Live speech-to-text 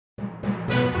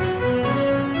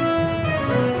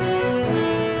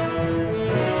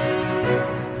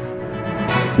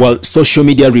Well, social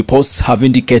media reports have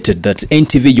indicated that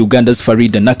NTV Uganda's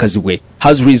Faridah Nakazibwe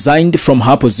has resigned from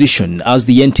her position as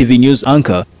the NTV news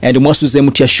anchor and Mwasuze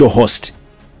Mutia show host.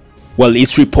 Well,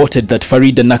 it's reported that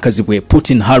Faridah Nakazibwe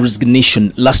put in her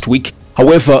resignation last week.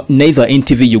 However, neither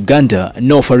NTV Uganda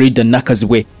nor Faridah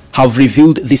Nakazibwe have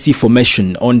revealed this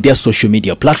information on their social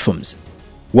media platforms.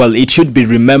 Well, it should be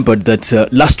remembered that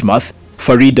last month,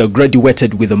 Faridah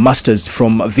graduated with a master's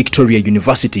from Victoria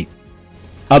University.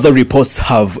 Other reports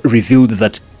have revealed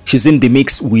that she's in the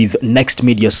mix with Next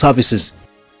Media Services.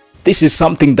 This is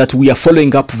something that we are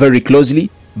following up very closely,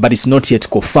 but it's not yet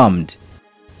confirmed.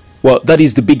 Well, that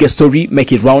is the biggest story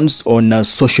making rounds on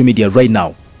social media right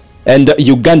now. And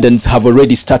Ugandans have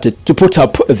already started to put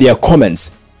up their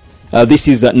comments. This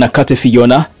is Nakate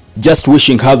Fiona, just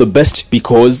wishing her the best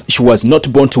because she was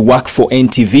not born to work for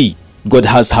NTV. God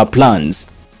has her plans.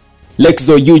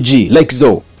 Lexo UG,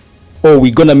 Lexo. Oh,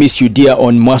 we're gonna miss you dear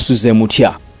on Mwasuze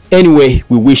Mutia. Anyway,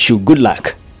 we wish you good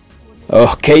luck.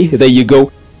 Okay, there you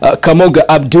go. Kamoga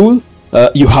Abdul,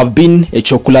 you have been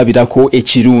echokulabirako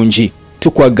echirungi.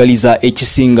 Tukwagaliza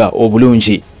echisinga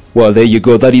obulungi. Well, there you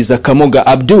go. That is Kamoga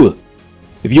Abdul.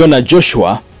 Biona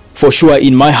Joshua, for sure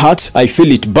in my heart, I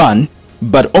feel it burn.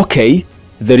 But okay,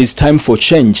 there is time for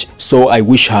change, so I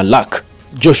wish her luck.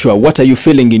 Joshua, what are you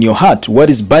feeling in your heart?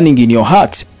 What is burning in your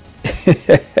heart?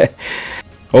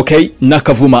 Okay,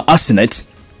 Nakavuma Asinet.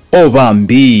 Oh,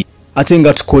 Bambi.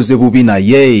 Atenga tukoze bubina,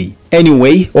 yay.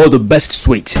 Anyway, all the best,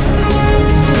 sweet.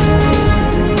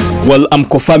 Well, I'm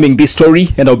confirming this story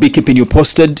and I'll be keeping you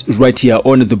posted right here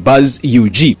on The Buzz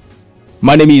UG.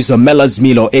 My name is Melas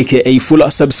Milo, aka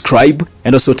Fuller. Subscribe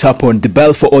and also tap on the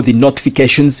bell for all the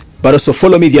notifications. But also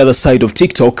follow me the other side of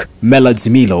TikTok, Melas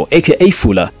Milo, aka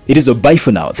Fuller. It is a bye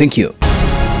for now. Thank you.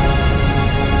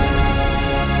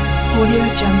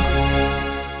 Audio Jungle.